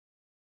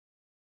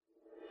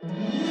The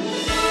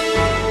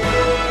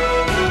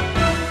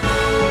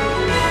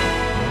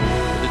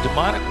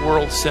demonic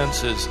world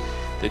senses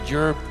that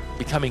you're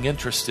becoming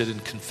interested in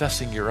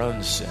confessing your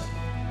own sin.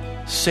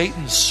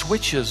 Satan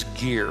switches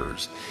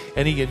gears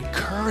and he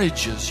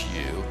encourages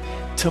you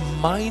to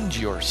mind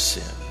your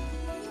sin,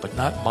 but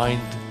not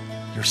mind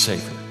your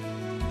Savior.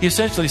 He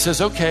essentially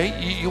says,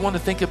 okay, you want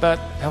to think about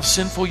how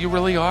sinful you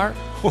really are?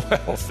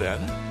 Well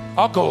then,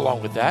 I'll go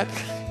along with that.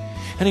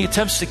 And he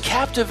attempts to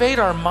captivate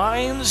our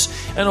minds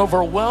and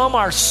overwhelm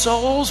our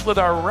souls with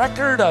our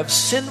record of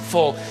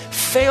sinful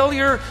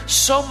failure,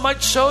 so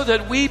much so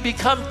that we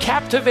become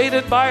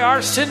captivated by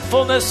our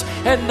sinfulness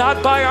and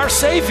not by our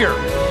Savior.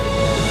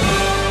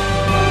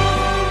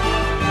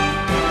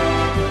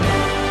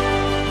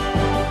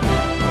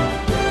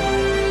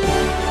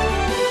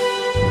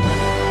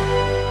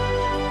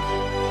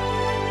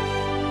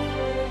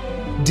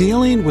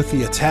 Dealing with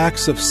the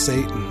attacks of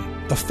Satan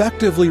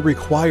effectively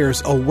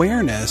requires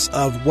awareness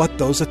of what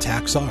those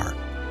attacks are.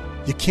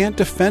 You can't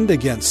defend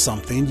against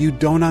something you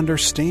don't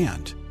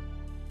understand.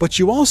 But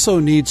you also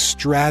need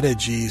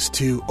strategies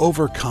to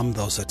overcome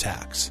those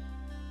attacks.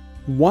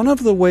 One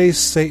of the ways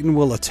Satan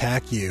will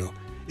attack you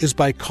is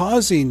by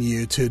causing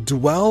you to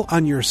dwell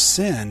on your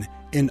sin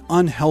in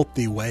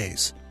unhealthy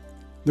ways.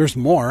 There's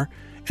more,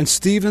 and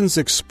Stephen's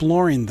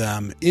exploring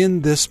them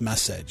in this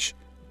message.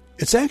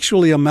 It's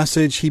actually a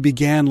message he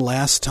began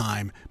last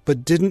time,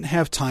 but didn't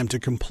have time to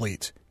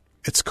complete.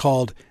 It's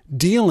called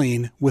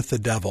Dealing with the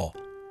Devil.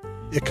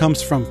 It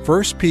comes from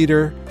 1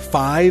 Peter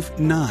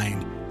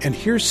 5:9, and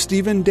here's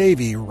Stephen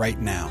Davey right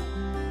now.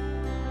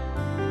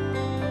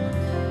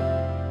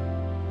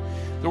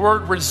 The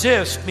word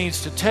resist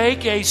means to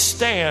take a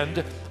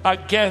stand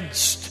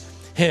against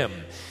him.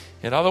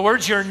 In other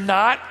words, you're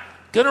not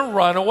going to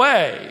run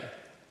away.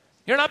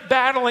 You're not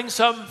battling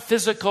some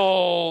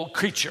physical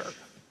creature.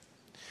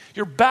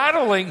 You're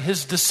battling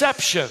his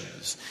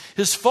deceptions,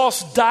 his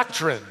false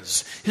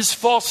doctrines, his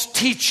false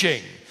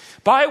teaching,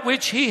 by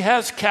which he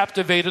has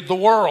captivated the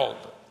world.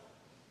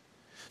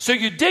 So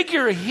you dig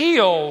your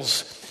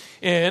heels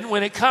in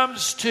when it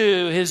comes to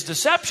his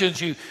deceptions.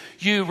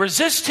 You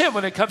resist him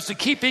when it comes to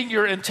keeping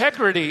your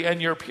integrity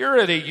and your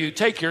purity. You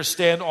take your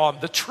stand on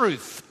the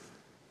truth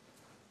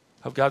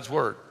of God's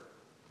word.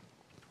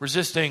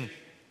 Resisting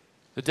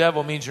the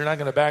devil means you're not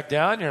going to back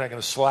down, you're not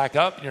going to slack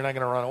up, and you're not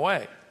going to run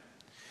away.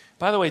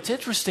 By the way, it's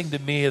interesting to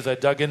me as I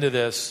dug into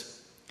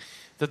this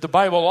that the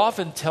Bible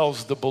often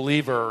tells the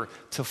believer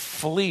to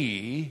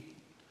flee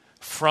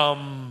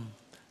from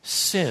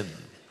sin.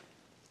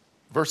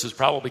 Verses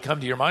probably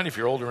come to your mind if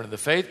you're older in the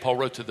faith. Paul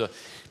wrote to the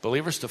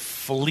believers to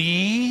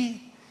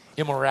flee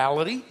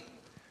immorality.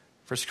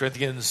 1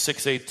 Corinthians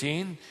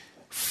 6:18.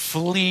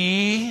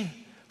 Flee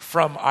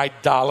from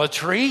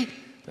idolatry,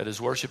 that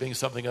is worshiping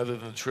something other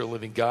than the true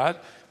living God.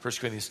 1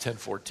 Corinthians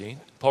 10:14.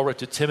 Paul wrote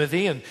to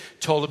Timothy and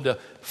told him to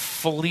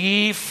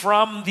flee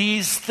from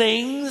these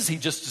things. He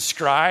just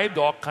described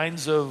all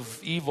kinds of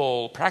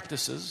evil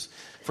practices.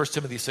 1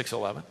 Timothy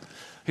 6:11.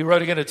 He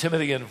wrote again to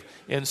Timothy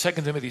in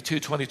 2 Timothy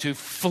 2:22,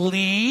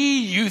 flee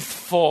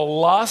youthful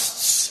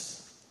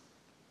lusts.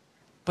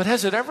 But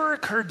has it ever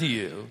occurred to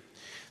you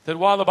that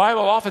while the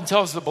Bible often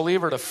tells the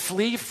believer to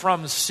flee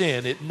from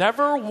sin, it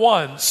never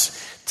once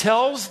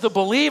tells the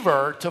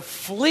believer to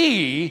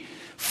flee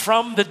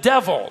from the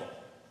devil?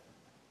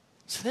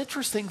 It's an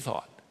interesting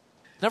thought.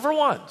 Never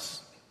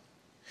once.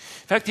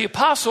 In fact, the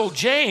Apostle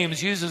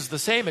James uses the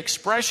same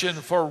expression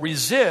for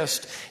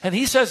resist, and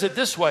he says it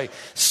this way: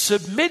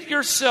 submit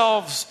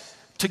yourselves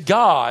to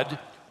God,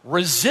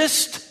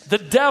 resist the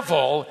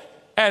devil,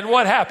 and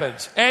what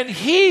happens? And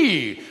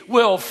he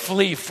will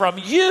flee from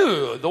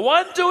you. The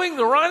one doing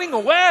the running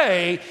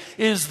away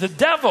is the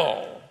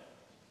devil.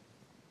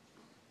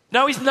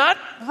 Now, he's not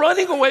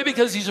running away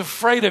because he's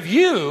afraid of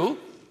you.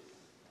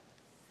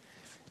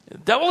 The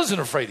devil isn't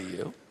afraid of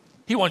you.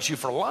 He wants you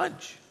for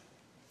lunch.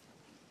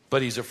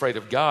 But he's afraid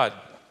of God.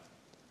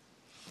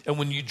 And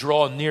when you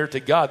draw near to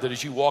God, that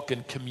as you walk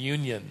in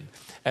communion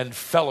and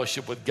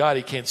fellowship with God,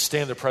 he can't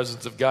stand the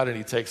presence of God and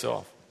he takes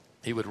off.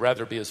 He would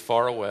rather be as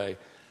far away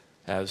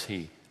as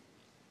he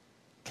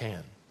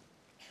can.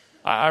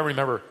 I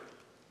remember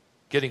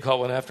getting caught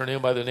one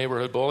afternoon by the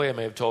neighborhood bully. I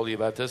may have told you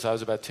about this. I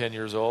was about 10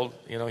 years old.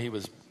 You know, he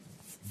was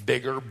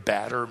bigger,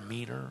 badder,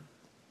 meaner,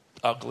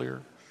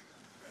 uglier.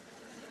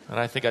 And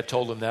I think I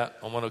told him that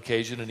on one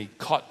occasion, and he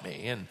caught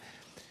me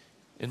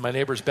in my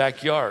neighbor's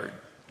backyard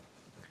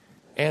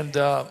and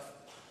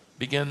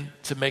began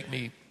to make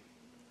me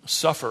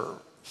suffer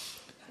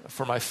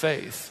for my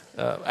faith.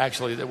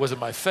 Actually, it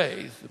wasn't my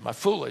faith, my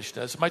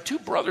foolishness. My two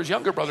brothers,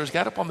 younger brothers,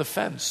 got up on the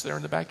fence there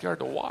in the backyard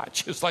to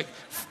watch. It was like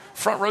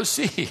front row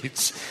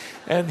seats.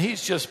 And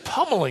he's just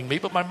pummeling me.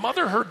 But my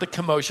mother heard the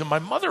commotion. My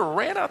mother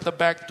ran out the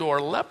back door,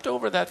 leapt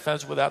over that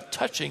fence without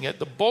touching it.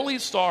 The bully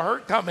saw her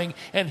coming,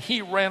 and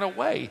he ran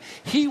away.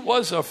 He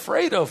was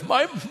afraid of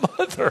my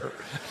mother.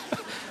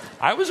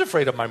 I was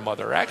afraid of my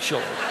mother,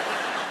 actually.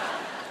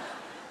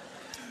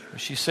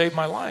 She saved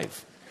my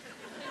life.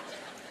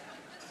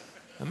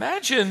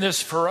 Imagine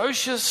this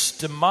ferocious,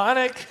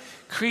 demonic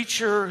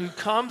creature who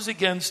comes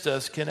against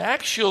us can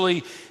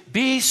actually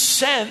be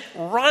sent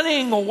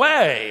running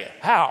away.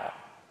 How?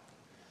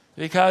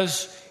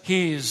 Because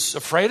he's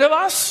afraid of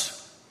us?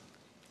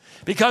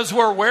 Because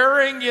we're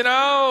wearing,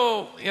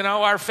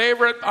 our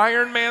favorite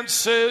Iron Man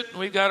suit, and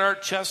we've got our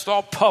chest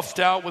all puffed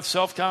out with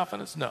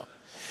self-confidence? No.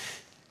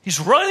 He's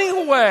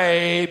running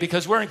away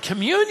because we're in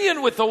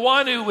communion with the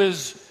one who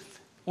is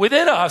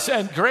within us,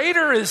 and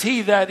greater is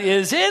he that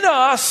is in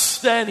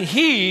us than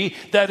he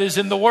that is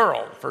in the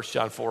world. 1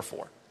 John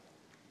 4:4.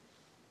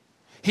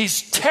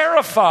 He's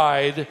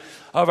terrified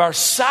of our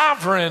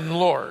sovereign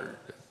Lord.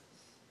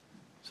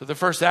 So the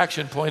first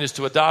action point is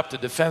to adopt a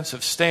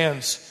defensive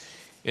stance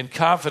in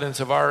confidence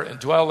of our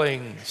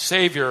indwelling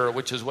Savior,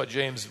 which is what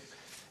James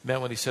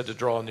meant when he said to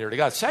draw near to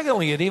God.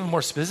 Secondly, and even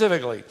more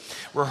specifically,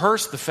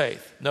 rehearse the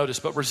faith. Notice,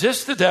 but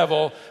resist the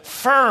devil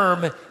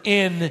firm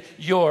in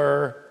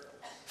your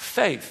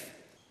faith.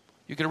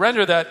 You can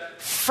render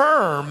that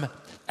firm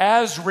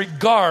as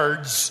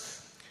regards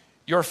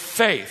your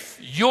faith.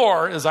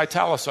 Your is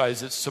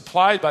italicized. It's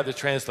supplied by the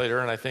translator,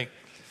 and I think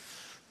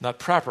not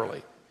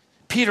properly.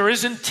 Peter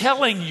isn't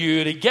telling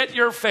you to get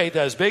your faith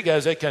as big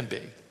as it can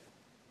be.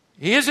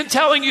 He isn't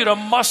telling you to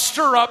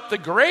muster up the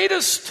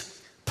greatest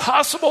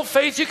possible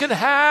faith you can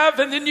have,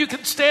 and then you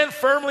can stand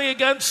firmly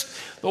against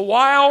the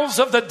wiles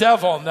of the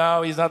devil.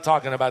 No, he's not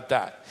talking about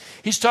that.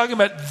 He's talking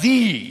about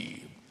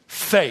the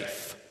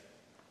faith.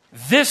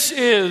 This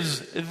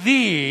is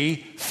the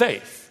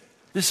faith.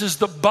 This is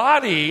the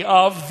body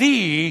of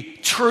the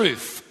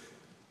truth.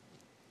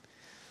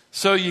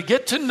 So you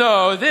get to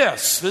know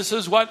this. This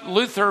is what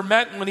Luther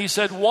meant when he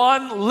said,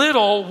 one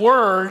little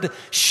word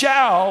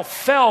shall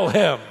fell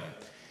him.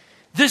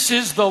 This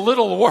is the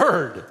little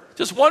word.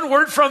 Just one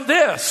word from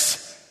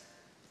this.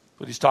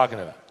 What he's talking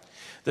about.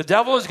 The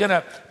devil is going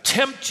to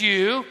tempt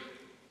you,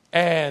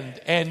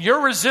 and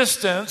your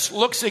resistance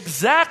looks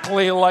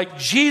exactly like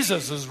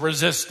Jesus'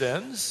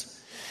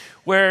 resistance,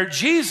 where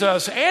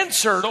Jesus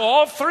answered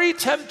all three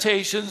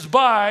temptations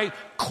by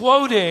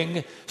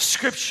quoting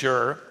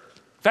Scripture.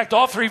 In fact,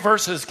 all three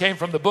verses came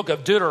from the book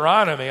of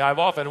Deuteronomy. I've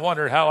often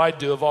wondered how I'd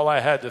do if all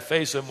I had to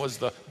face him was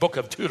the book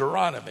of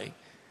Deuteronomy.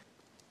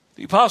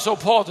 The Apostle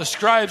Paul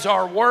describes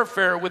our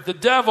warfare with the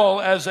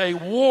devil as a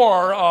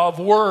war of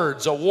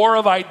words, a war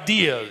of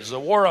ideas, a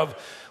war of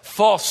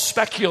false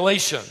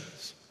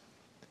speculations,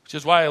 which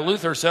is why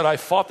Luther said, I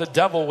fought the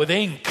devil with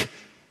ink,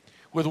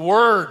 with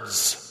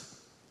words,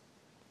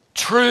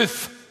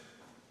 truth.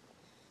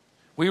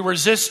 We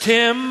resist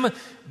him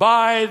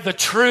by the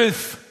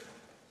truth.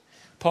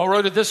 Paul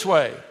wrote it this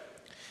way,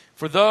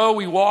 for though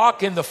we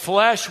walk in the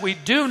flesh, we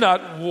do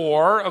not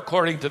war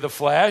according to the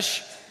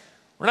flesh.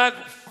 We're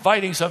not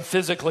fighting some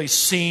physically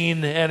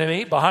seen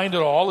enemy. Behind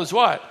it all is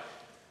what?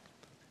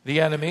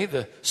 The enemy,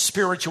 the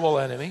spiritual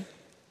enemy.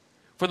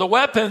 For the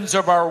weapons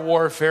of our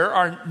warfare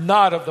are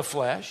not of the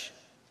flesh.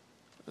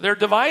 They're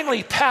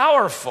divinely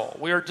powerful.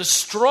 We are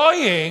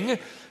destroying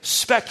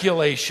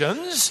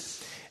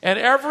speculations and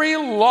every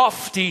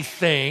lofty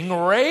thing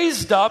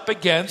raised up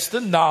against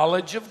the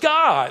knowledge of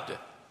God.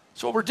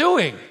 That's what we're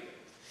doing.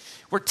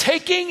 We're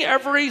taking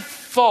every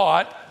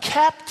thought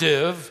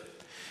captive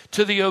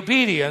to the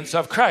obedience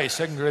of Christ.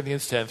 2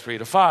 Corinthians 10,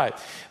 3-5.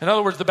 In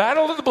other words, the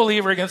battle of the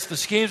believer against the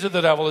schemes of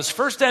the devil is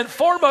first and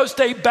foremost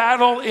a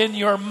battle in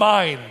your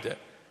mind.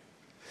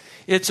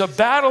 It's a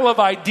battle of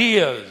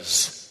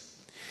ideas.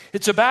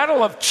 It's a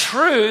battle of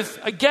truth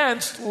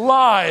against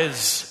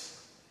lies.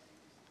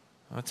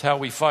 That's how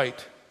we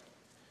fight.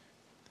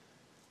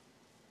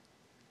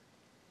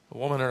 A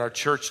woman in our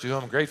church to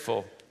whom I'm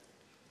grateful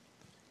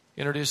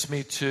introduced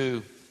me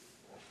to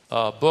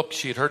a book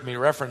she had heard me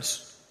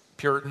reference,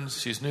 Puritans.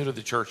 She's new to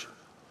the church.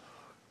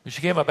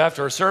 She came up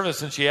after our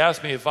service and she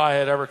asked me if I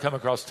had ever come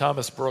across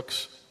Thomas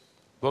Brooks'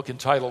 book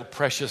entitled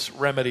Precious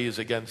Remedies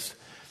Against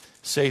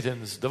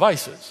Satan's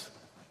Devices.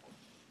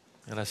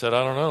 And I said,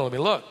 I don't know, let me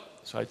look.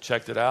 So I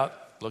checked it out,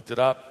 looked it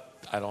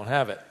up. I don't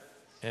have it.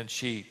 And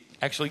she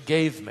actually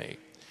gave me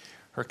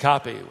her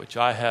copy, which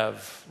I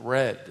have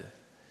read.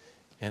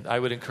 And I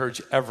would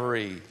encourage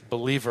every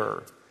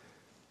believer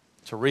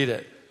to read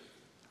it.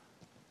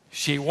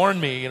 She warned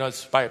me,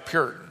 it's by a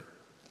Puritan.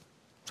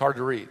 It's hard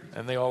to read,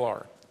 and they all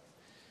are.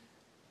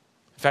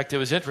 In fact, it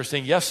was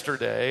interesting.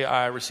 Yesterday,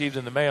 I received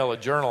in the mail a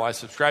journal. I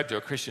subscribed to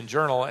a Christian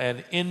journal,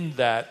 and in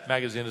that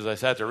magazine, as I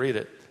sat to read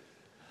it,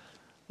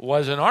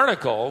 was an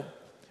article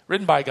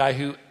written by a guy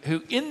who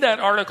in that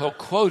article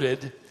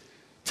quoted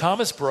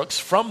Thomas Brooks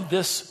from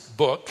this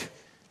book,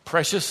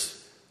 Precious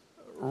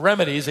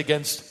Remedies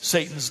Against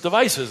Satan's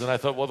Devices. And I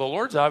thought, well, the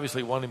Lord's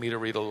obviously wanting me to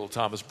read a little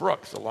Thomas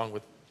Brooks along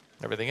with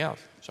everything else.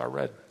 So I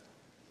read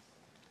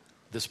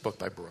this book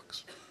by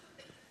Brooks.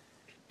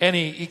 And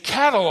he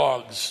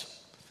catalogs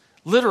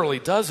literally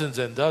dozens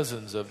and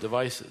dozens of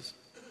devices.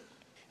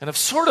 And I've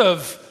sort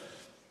of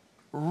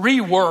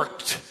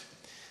reworked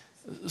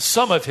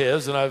some of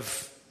his, and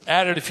I've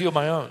added a few of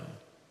my own.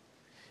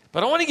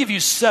 But I want to give you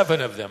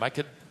 7 of them. I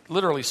could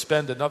literally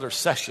spend another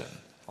session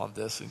on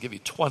this and give you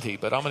 20,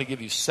 but I'm going to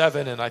give you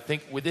 7, and I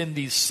think within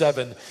these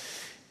 7,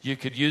 You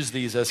could use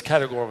these as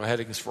categorical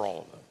headings for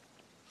all of them.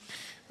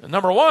 And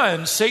number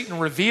one, Satan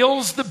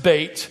reveals the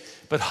bait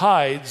but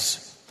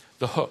hides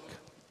the hook.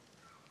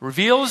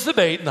 Reveals the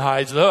bait and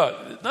hides the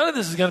hook. None of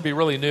this is going to be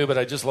really new, but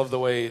I just love the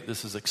way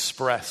this is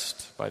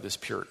expressed by this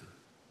Puritan.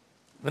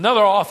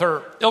 Another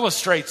author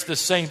illustrates this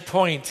same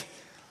point,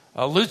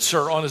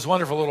 Lutzer, on his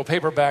wonderful little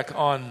paperback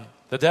on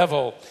the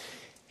devil.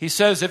 He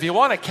says, if you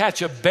want to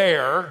catch a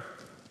bear,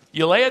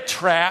 you lay a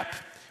trap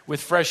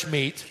with fresh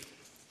meat.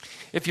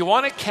 If you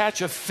want to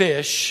catch a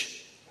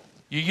fish,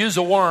 you use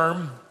a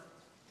worm.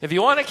 If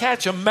you want to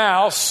catch a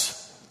mouse,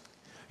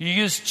 you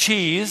use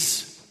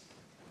cheese.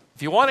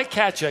 If you want to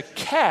catch a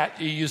cat,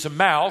 you use a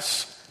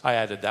mouse. I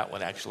added that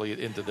one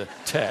actually into the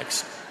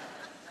text.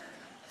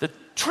 The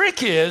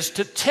trick is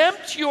to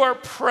tempt your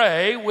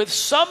prey with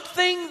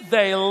something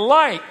they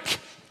like.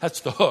 That's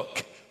the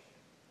hook,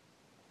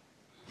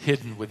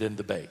 hidden within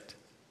the bait.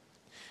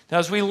 Now,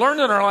 as we learned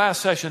in our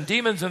last session,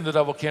 demons and the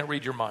devil can't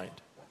read your mind,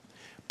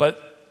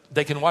 but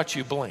they can watch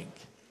you blink.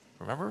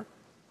 Remember?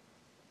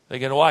 They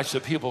can watch the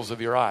pupils of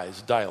your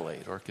eyes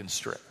dilate or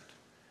constrict.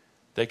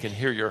 They can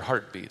hear your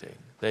heart beating.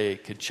 They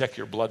can check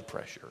your blood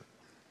pressure.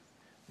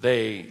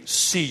 They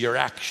see your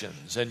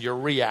actions and your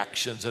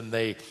reactions, and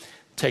they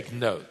take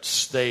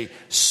notes. They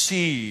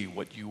see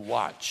what you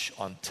watch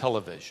on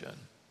television.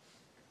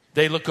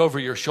 They look over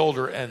your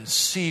shoulder and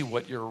see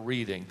what you're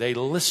reading. They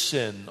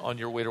listen on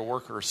your way to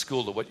work or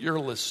school to what you're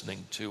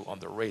listening to on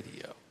the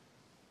radio.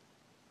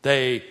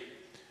 They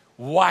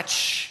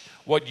watch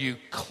what you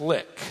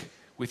click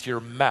with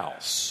your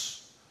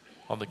mouse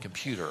on the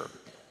computer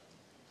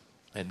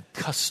and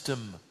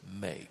custom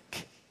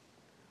make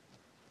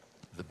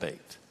the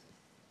bait.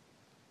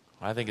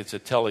 I think it's a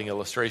telling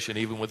illustration.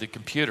 Even with the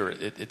computer,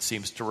 it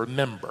seems to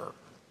remember,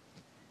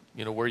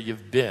 where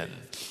you've been.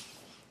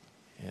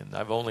 And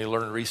I've only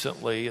learned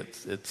recently,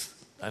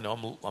 I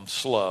know I'm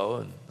slow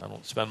and I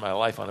don't spend my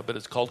life on it, but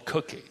it's called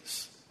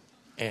cookies.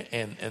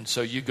 And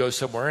so you go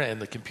somewhere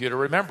and the computer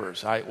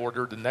remembers. I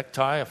ordered a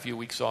necktie a few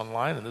weeks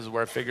online, and this is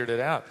where I figured it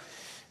out.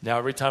 Now,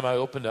 every time I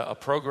open a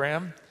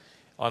program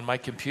on my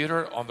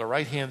computer, on the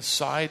right-hand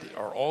side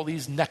are all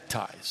these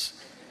neckties.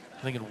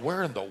 I'm thinking,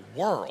 where in the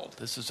world?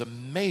 This is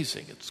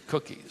amazing. It's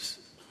cookies.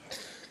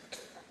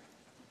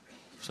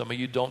 Some of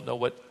you don't know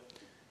what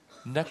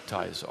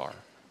neckties are.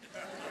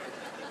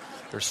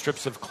 They're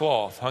strips of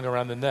cloth hung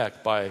around the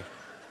neck by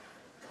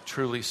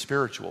truly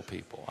spiritual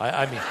people.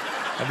 I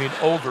mean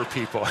older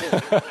people.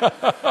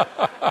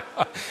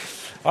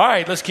 All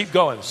right, let's keep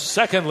going.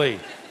 Secondly,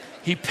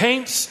 he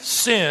paints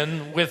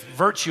sin with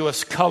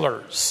virtuous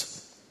colors.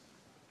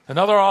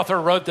 Another author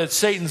wrote that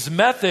Satan's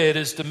method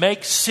is to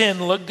make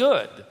sin look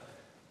good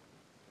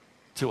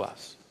to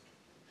us.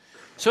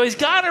 So he's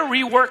got to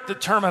rework the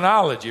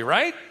terminology,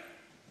 right?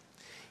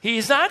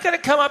 He's not going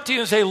to come up to you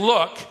and say,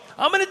 look,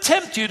 I'm going to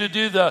tempt you to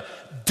do the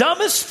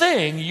dumbest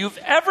thing you've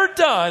ever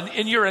done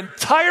in your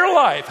entire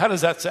life. How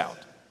does that sound?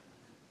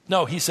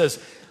 No, he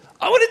says,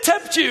 I want to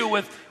tempt you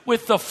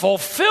with the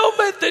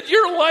fulfillment that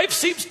your life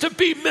seems to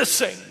be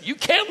missing. You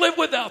can't live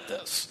without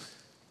this.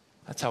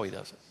 That's how he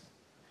does it.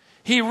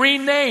 He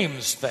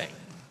renames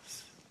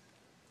things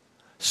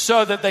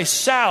so that they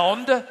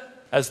sound,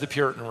 as the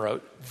Puritan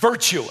wrote,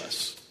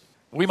 virtuous.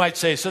 We might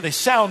say, so they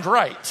sound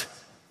right.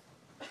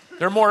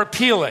 They're more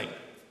appealing.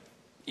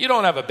 You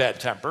don't have a bad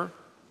temper.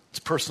 It's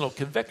personal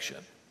conviction.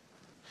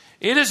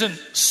 It isn't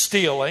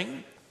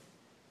stealing.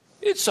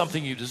 It's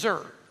something you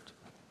deserved.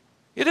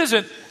 It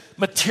isn't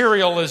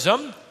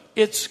materialism.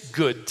 It's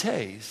good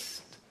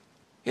taste.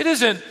 It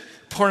isn't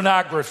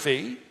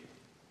pornography.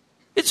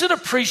 It's an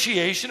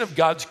appreciation of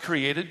God's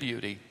created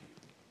beauty.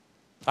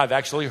 I've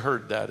actually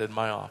heard that in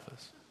my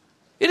office.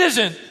 It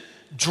isn't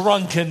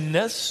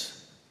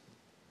drunkenness.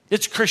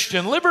 It's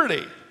Christian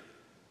liberty.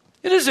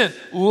 It isn't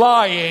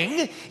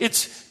lying.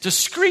 It's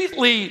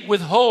discreetly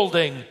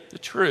withholding the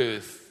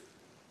truth.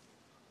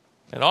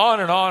 And on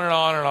and on and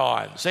on and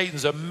on.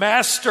 Satan's a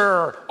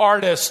master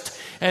artist,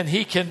 and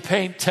he can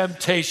paint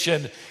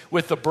temptation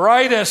with the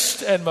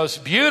brightest and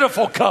most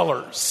beautiful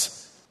colors.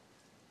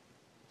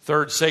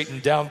 Third,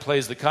 Satan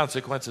downplays the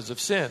consequences of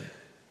sin.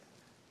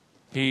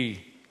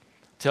 He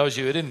tells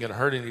you it isn't going to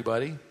hurt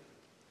anybody.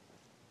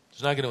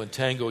 It's not going to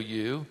entangle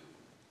you.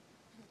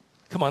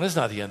 Come on, it's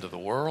not the end of the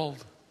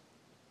world.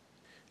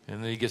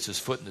 And then he gets his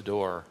foot in the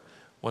door.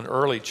 One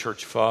early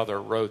church father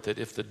wrote that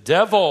if the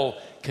devil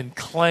can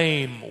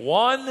claim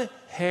one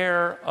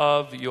hair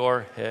of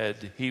your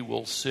head, he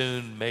will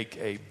soon make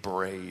a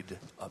braid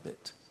of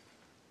it.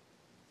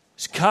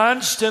 He's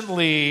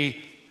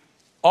constantly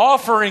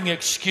offering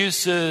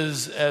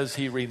excuses as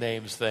he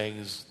renames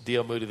things.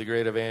 D.L. Moody, the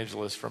great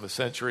evangelist from a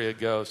century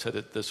ago, said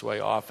it this way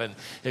often: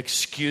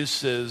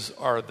 excuses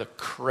are the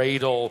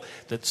cradle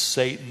that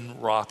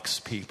Satan rocks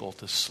people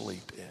to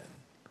sleep in.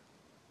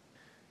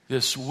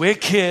 This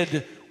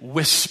wicked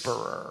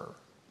whisperer,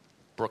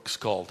 Brooks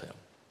called him,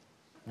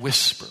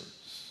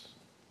 whispers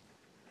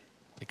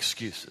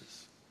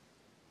excuses.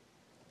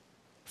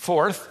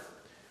 Fourth,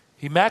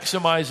 he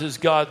maximizes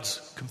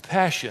God's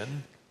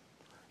compassion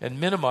and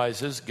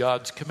minimizes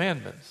God's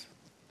commandments.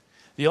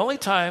 The only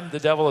time the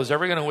devil is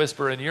ever going to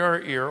whisper in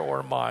your ear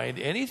or mind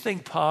anything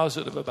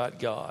positive about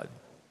God,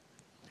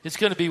 it's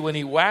going to be when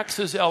he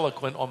waxes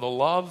eloquent on the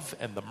love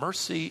and the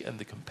mercy and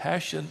the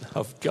compassion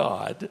of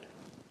God.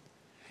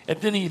 And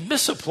then he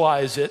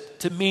misapplies it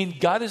to mean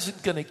God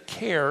isn't going to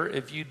care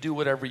if you do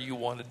whatever you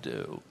want to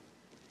do.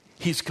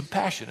 He's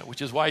compassionate,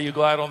 which is why you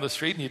go out on the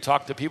street and you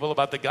talk to people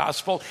about the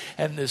gospel.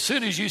 And as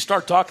soon as you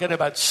start talking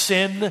about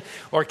sin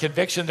or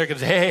conviction, they're going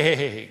to say,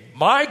 hey,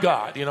 my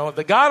God,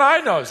 the God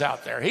I know is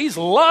out there. He's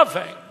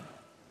loving.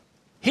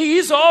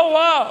 He's all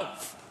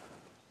love.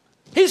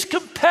 He's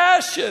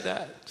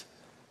compassionate.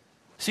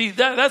 See,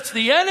 that's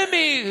the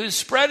enemy who's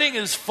spreading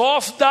his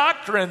false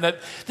doctrine that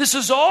this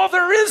is all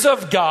there is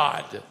of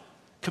God.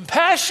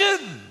 Compassion.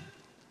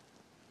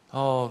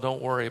 Oh,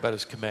 don't worry about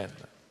his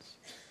commandments.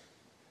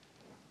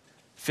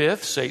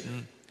 Fifth,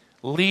 Satan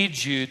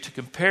leads you to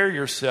compare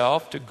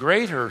yourself to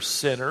greater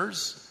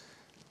sinners.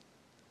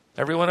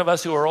 Every one of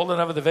us who are old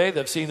enough in the faith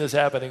have seen this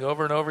happening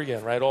over and over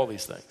again, right? All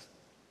these things.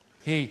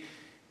 He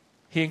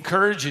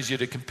encourages you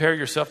to compare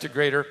yourself to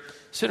greater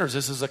sinners.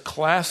 This is a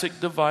classic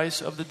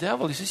device of the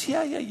devil. He says,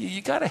 yeah, you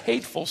got a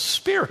hateful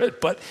spirit,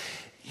 but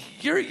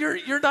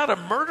you're not a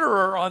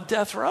murderer on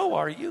death row,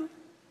 are you?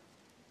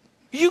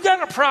 You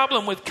got a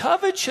problem with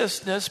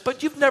covetousness,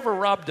 but you've never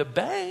robbed a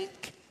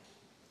bank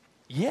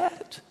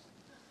yet.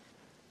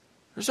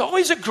 There's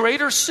always a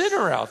greater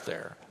sinner out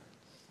there.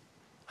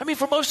 I mean,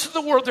 for most of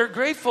the world, they're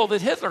grateful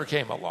that Hitler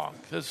came along,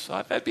 because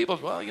I've had people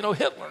say, well,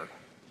 Hitler.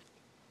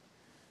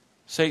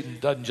 Satan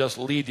doesn't just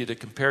lead you to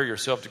compare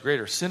yourself to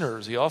greater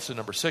sinners. He also,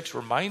 number 6,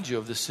 reminds you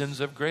of the sins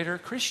of greater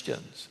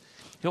Christians.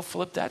 He'll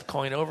flip that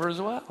coin over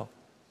as well.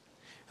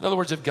 In other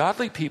words, if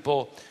godly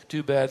people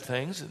do bad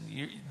things,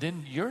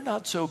 then you're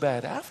not so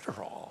bad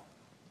after all.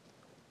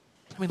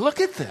 I mean,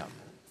 look at them.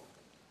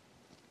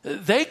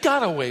 They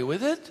got away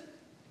with it.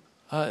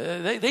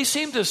 They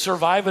seemed to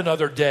survive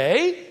another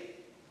day.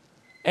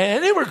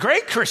 And they were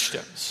great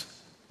Christians.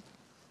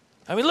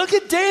 I mean, look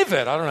at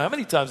David. I don't know how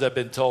many times I've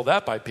been told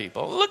that by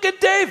people. Look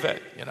at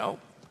David,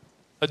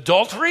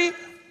 Adultery,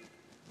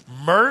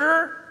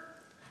 murder,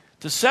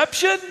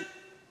 deception.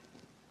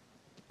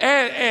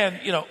 And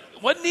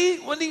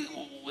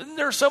wasn't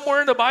there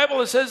somewhere in the Bible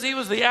that says he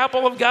was the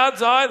apple of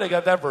God's eye? They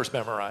got that verse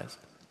memorized.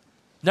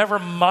 Never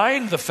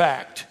mind the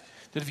fact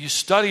that if you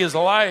study his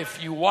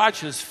life, you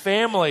watch his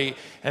family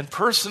and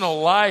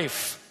personal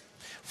life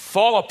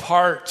fall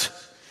apart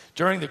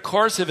during the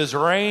course of his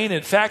reign.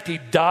 In fact, he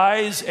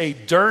dies a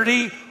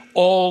dirty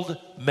old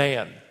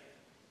man.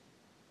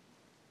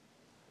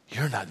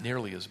 You're not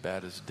nearly as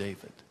bad as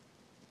David.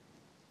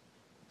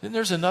 Then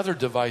there's another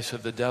device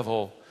of the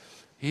devil,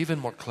 even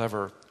more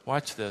clever.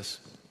 Watch this.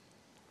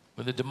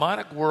 When the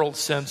demonic world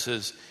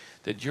senses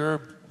that you're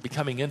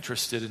becoming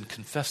interested in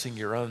confessing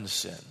your own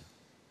sin,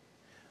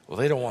 well,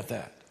 they don't want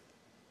that.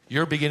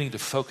 You're beginning to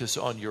focus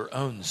on your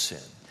own sin.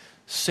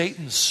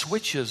 Satan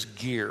switches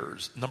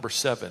gears, number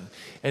 7,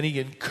 and he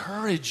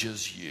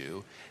encourages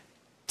you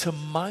to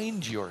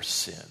mind your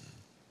sin,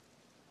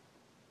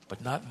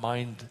 but not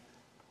mind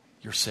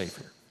your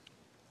Savior.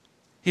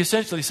 He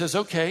essentially says,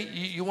 okay,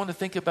 you want to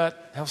think about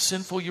how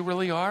sinful you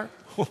really are?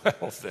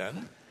 Well,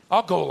 then,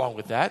 I'll go along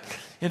with that.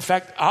 In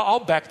fact, I'll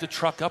back the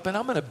truck up and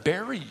I'm going to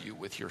bury you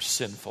with your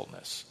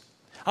sinfulness.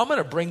 I'm going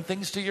to bring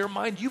things to your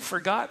mind you've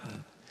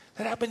forgotten.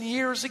 That happened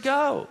years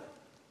ago.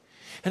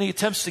 And he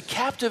attempts to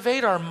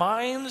captivate our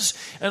minds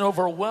and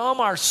overwhelm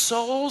our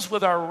souls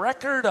with our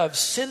record of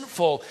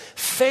sinful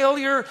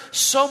failure,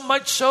 so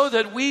much so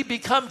that we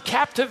become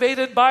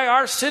captivated by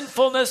our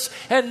sinfulness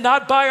and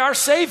not by our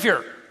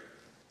Savior.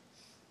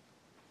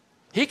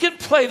 He can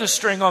play the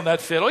string on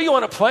that fiddle. You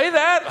want to play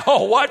that?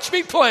 Oh, watch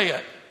me play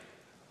it.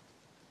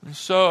 And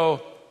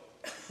so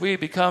we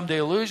become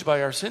deluged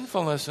by our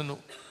sinfulness, and,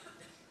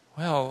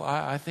 well,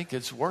 I think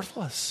it's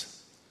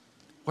worthless.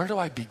 Where do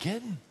I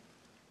begin?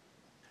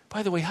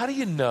 By the way, how do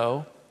you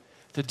know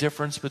the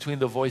difference between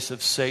the voice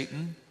of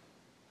Satan,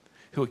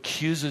 who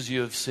accuses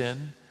you of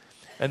sin,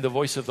 and the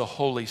voice of the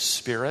Holy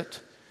Spirit,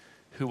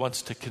 who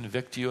wants to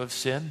convict you of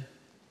sin?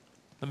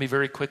 Let me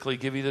very quickly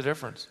give you the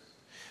difference.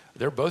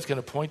 They're both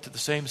going to point to the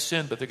same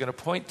sin, but they're going to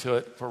point to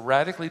it for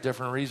radically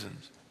different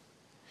reasons.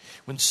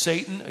 When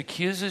Satan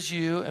accuses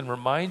you and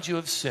reminds you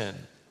of sin,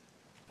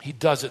 he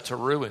does it to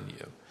ruin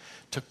you,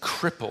 to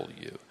cripple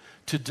you,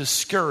 to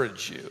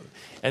discourage you.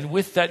 And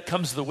with that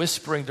comes the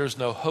whispering, there's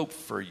no hope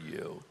for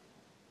you.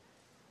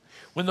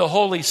 When the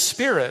Holy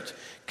Spirit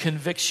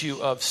convicts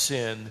you of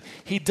sin,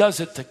 he does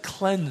it to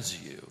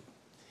cleanse you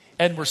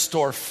and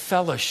restore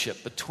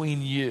fellowship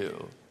between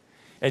you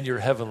and your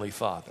Heavenly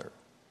Father.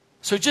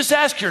 So just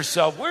ask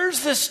yourself,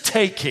 where's this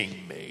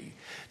taking me?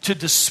 To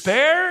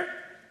despair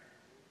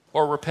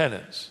or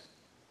repentance?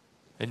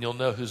 And you'll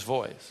know whose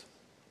voice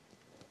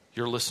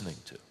you're listening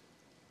to.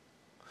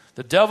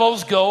 The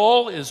devil's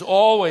goal is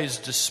always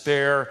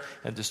despair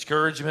and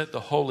discouragement. The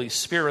Holy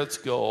Spirit's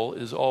goal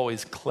is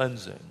always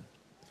cleansing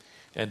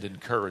and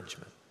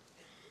encouragement.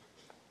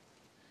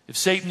 If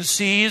Satan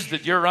sees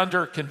that you're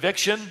under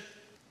conviction,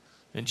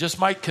 and just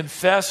might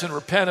confess and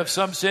repent of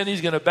some sin,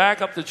 he's going to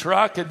back up the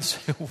truck and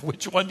say,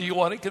 which one do you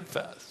want to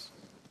confess?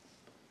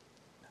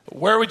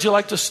 Where would you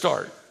like to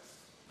start?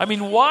 I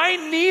mean, why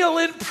kneel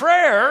in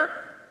prayer,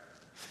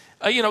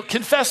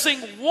 confessing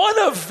one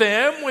of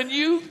them when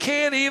you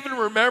can't even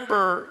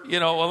remember,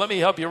 let me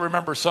help you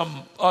remember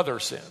some other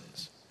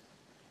sins.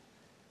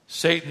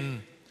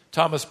 Satan,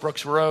 Thomas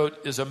Brooks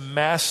wrote, is a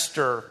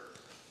master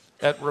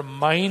at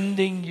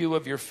reminding you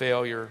of your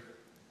failure,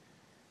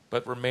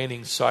 but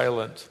remaining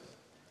silent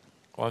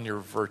on your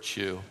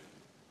virtue,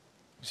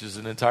 which is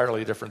an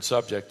entirely different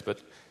subject. But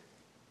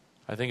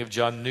I think of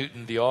John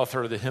Newton, the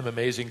author of the hymn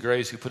Amazing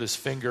Grace, who put his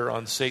finger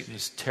on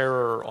Satan's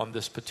terror on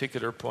this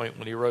particular point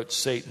when he wrote,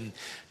 Satan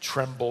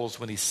trembles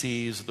when he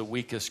sees the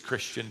weakest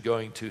Christian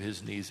going to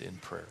his knees in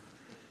prayer.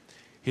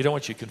 He don't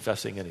want you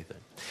confessing anything.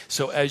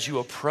 So as you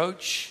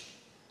approach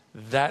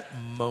that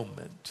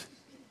moment,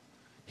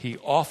 he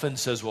often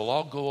says, well,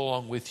 I'll go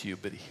along with you,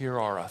 but here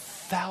are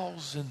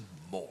 1,000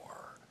 more.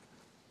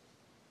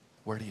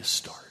 Where do you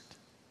start?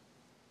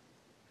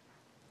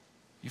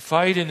 You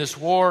fight in this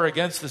war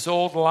against this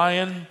old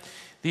lion.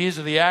 These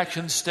are the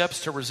action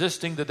steps to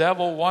resisting the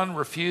devil. 1,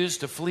 refuse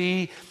to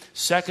flee.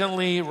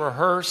 Secondly,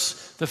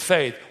 rehearse the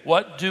faith.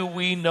 What do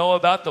we know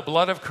about the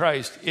blood of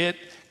Christ? It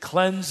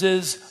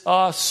cleanses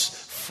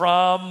us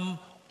from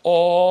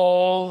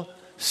all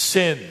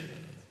sin.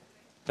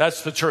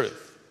 That's the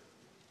truth.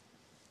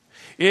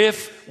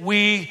 If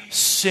we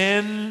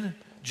sin,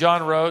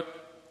 John wrote,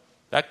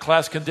 that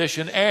class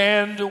condition,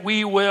 and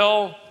we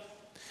will,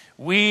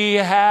 we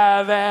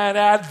have an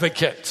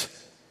advocate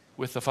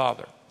with the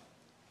Father,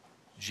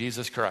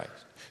 Jesus Christ,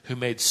 who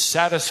made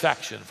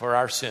satisfaction for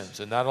our sins,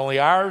 and not only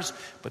ours,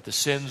 but the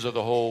sins of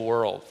the whole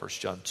world, 1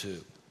 John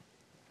 2,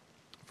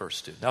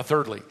 verse 2. Now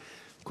thirdly,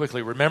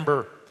 quickly,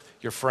 remember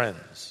your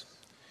friends.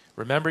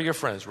 Remember your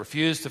friends.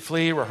 Refuse to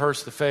flee,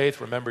 rehearse the faith,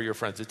 remember your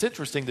friends. It's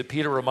interesting that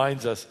Peter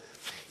reminds us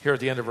here at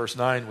the end of verse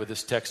 9 with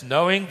this text,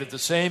 knowing that the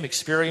same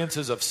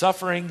experiences of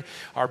suffering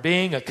are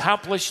being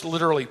accomplished,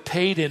 literally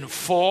paid in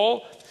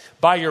full,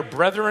 by your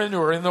brethren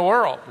who are in the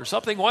world. There's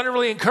something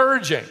wonderfully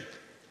encouraging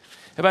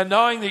about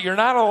knowing that you're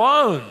not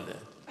alone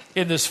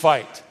in this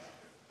fight.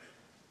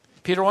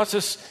 Peter wants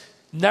us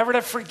never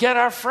to forget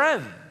our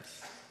friends.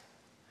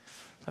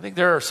 I think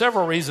there are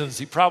several reasons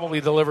he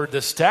probably delivered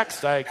this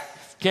text. I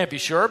can't be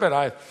sure, but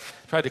I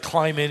tried to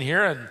climb in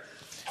here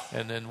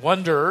and then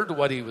wondered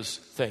what he was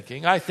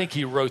thinking. I think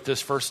he wrote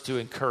this first to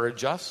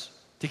encourage us,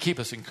 to keep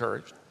us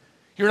encouraged.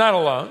 You're not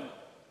alone.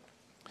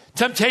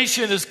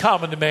 Temptation is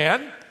common to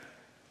man.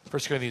 1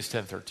 Corinthians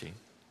 10:13.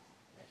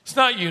 It's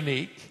not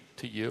unique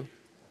to you.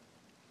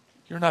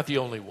 You're not the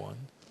only one.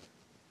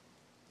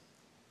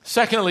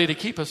 Secondly, to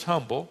keep us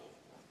humble.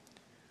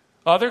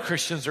 Other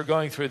Christians are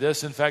going through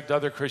this. In fact,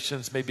 other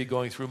Christians may be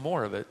going through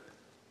more of it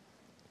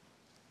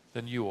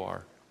than you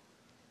are.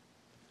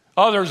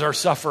 Others are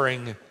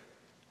suffering.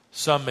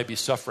 Some may be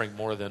suffering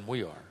more than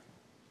we are.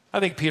 I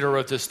think Peter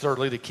wrote this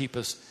thirdly to keep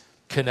us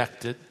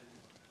connected.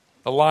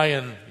 A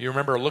lion, you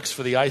remember, looks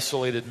for the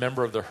isolated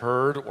member of the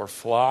herd or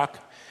flock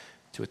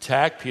to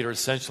attack. Peter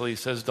essentially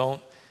says,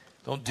 don't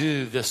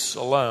do this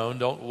alone.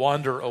 Don't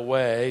wander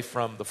away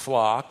from the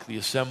flock, the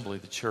assembly,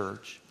 the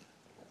church.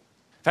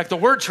 In fact, the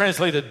word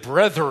translated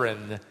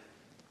brethren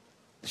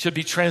should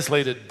be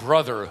translated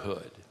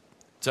brotherhood.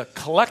 It's a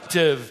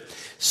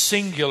collective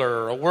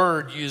singular, a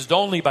word used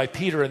only by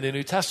Peter in the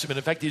New Testament.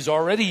 In fact, he's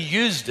already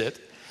used it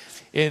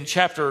in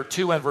chapter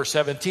 2 and verse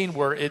 17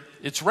 where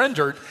it's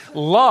rendered,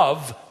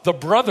 love the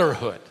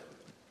brotherhood.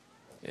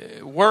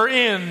 We're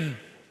in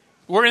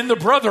the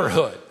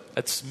brotherhood.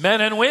 That's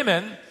men and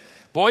women,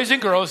 boys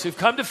and girls who've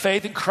come to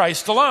faith in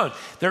Christ alone.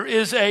 There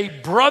is a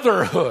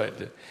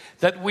brotherhood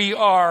that we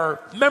are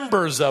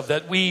members of,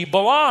 that we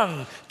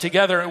belong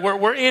together.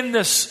 We're in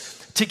this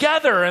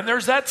together, and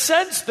there's that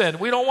sense then.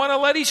 We don't want to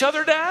let each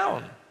other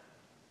down.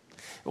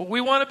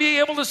 We want to be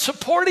able to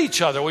support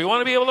each other. We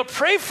want to be able to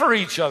pray for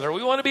each other.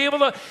 We want to be able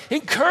to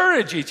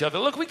encourage each other.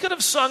 Look, we could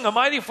have sung A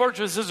Mighty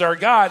Fortress is Our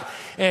God,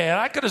 and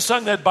I could have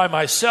sung that by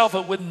myself.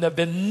 It wouldn't have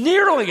been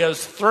nearly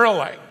as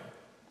thrilling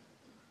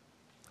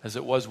as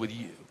it was with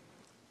you.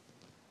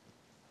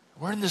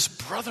 We're in this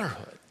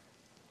brotherhood.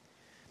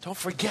 Don't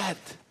forget.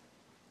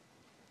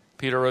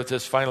 Peter wrote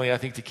this finally, I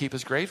think, to keep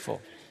us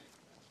grateful.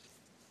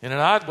 In an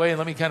odd way, and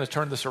let me kind of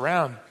turn this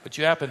around, but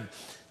you happen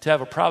to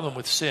have a problem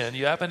with sin.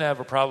 You happen to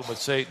have a problem with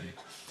Satan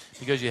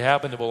because you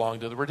happen to belong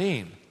to the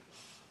redeemed.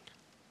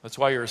 That's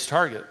why you're his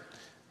target.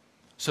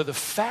 So the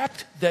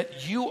fact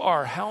that you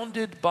are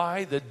hounded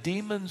by the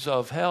demons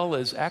of hell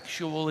is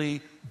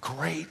actually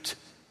great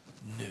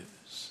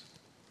news.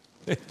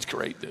 It's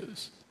great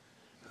news.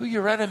 Who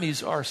your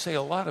enemies are say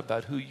a lot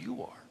about who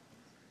you are.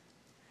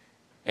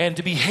 And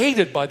to be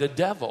hated by the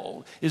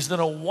devil is then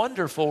a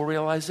wonderful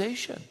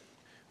realization.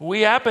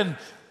 We happen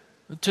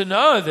to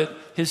know that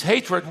his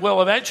hatred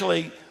will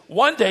eventually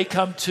one day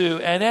come to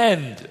an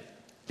end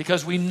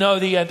because we know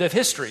the end of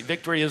history.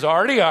 Victory is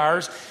already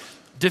ours.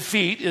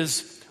 Defeat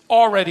is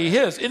already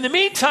his. In the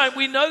meantime,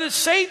 we know that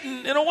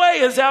Satan, in a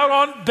way, is out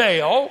on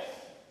bail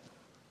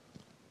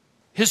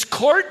His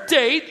court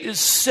date is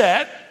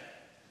set.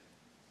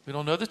 We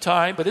don't know the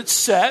time, but it's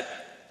set.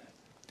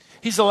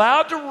 He's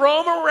allowed to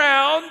roam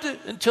around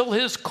until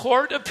his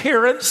court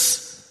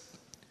appearance.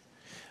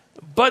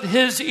 But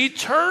his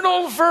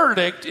eternal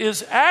verdict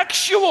is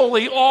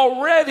actually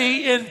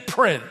already in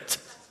print.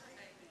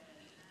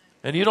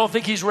 And you don't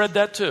think he's read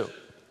that too?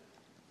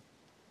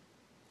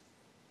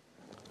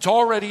 It's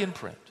already in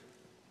print.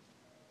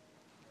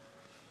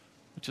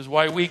 Which is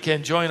why we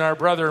can join our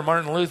brother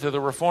Martin Luther, the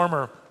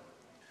Reformer,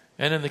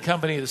 and in the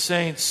company of the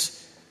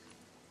saints.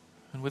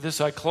 And with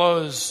this I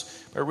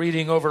close by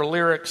reading over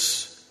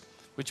lyrics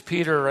which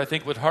Peter, I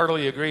think, would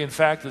heartily agree. In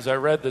fact, as I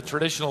read the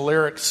traditional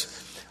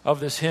lyrics of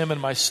this hymn in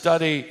my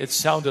study, it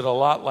sounded a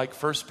lot like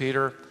 1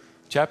 Peter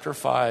chapter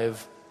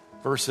 5,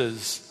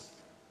 verses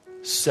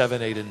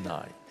 7, 8, and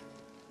 9.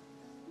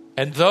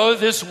 And though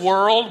this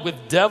world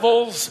with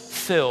devils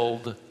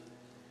filled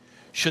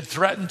should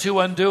threaten to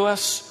undo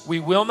us, we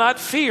will not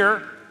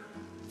fear,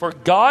 for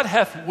God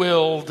hath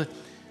willed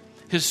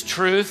his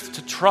truth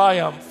to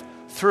triumph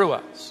through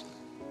us.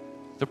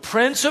 The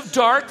prince of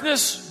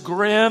darkness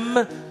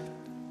grim,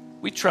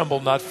 we tremble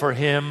not for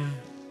him.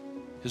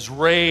 His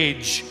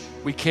rage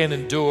we can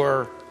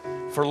endure,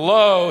 for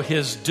lo,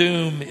 his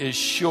doom is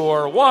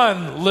sure.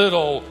 One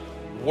little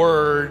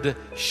word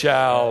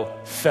shall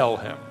fell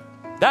him.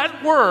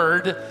 That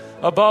word,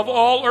 above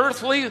all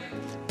earthly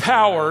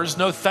powers,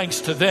 no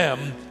thanks to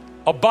them,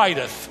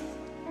 abideth.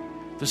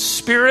 The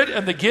Spirit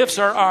and the gifts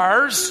are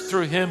ours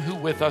through him who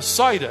with us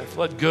sideth.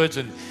 Let goods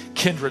and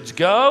kindreds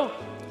go.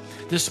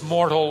 This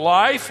mortal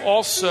life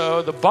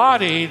also, the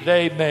body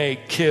they may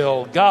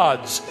kill.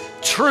 God's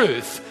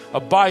truth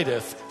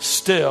abideth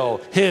still.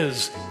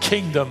 His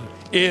kingdom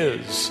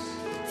is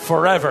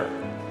forever.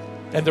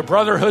 And the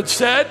brotherhood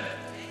said,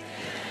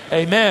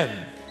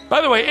 Amen. By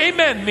the way,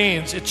 amen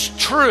means it's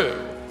true.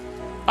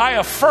 I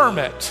affirm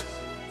it.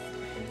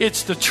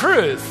 It's the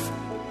truth.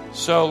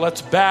 So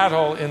let's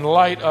battle in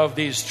light of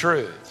these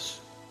truths.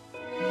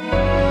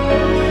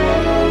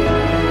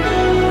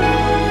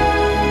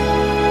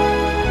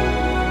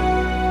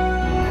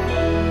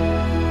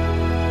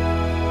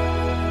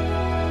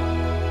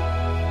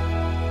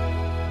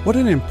 What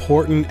an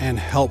important and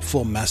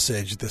helpful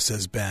message this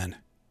has been.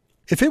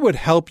 If it would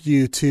help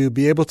you to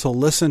be able to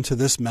listen to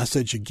this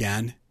message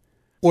again,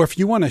 or if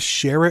you want to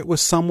share it with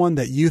someone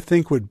that you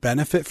think would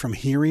benefit from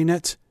hearing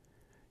it,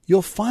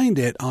 you'll find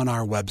it on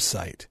our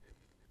website.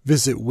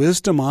 Visit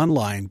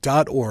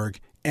wisdomonline.org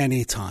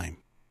anytime.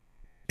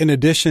 In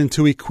addition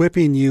to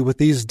equipping you with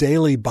these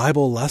daily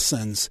Bible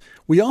lessons,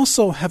 we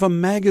also have a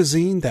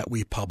magazine that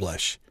we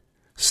publish.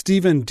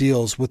 Stephen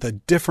deals with a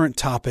different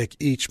topic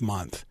each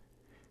month.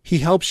 He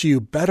helps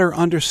you better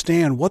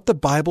understand what the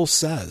Bible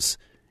says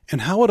and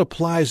how it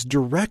applies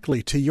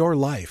directly to your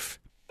life.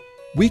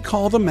 We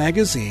call the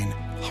magazine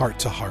Heart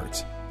to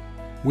Heart.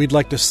 We'd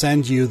like to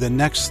send you the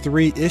next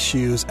 3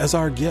 issues as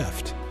our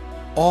gift.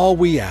 All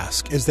we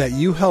ask is that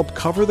you help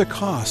cover the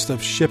cost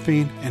of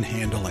shipping and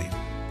handling.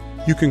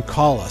 You can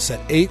call us at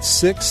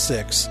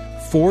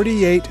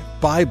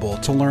 866-48-BIBLE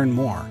to learn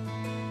more.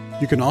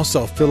 You can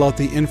also fill out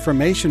the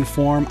information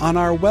form on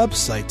our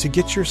website to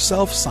get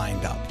yourself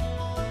signed up.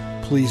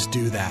 Please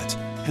do that,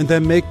 and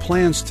then make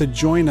plans to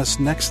join us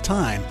next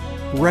time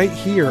right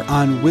here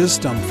on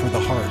Wisdom for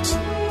the Heart.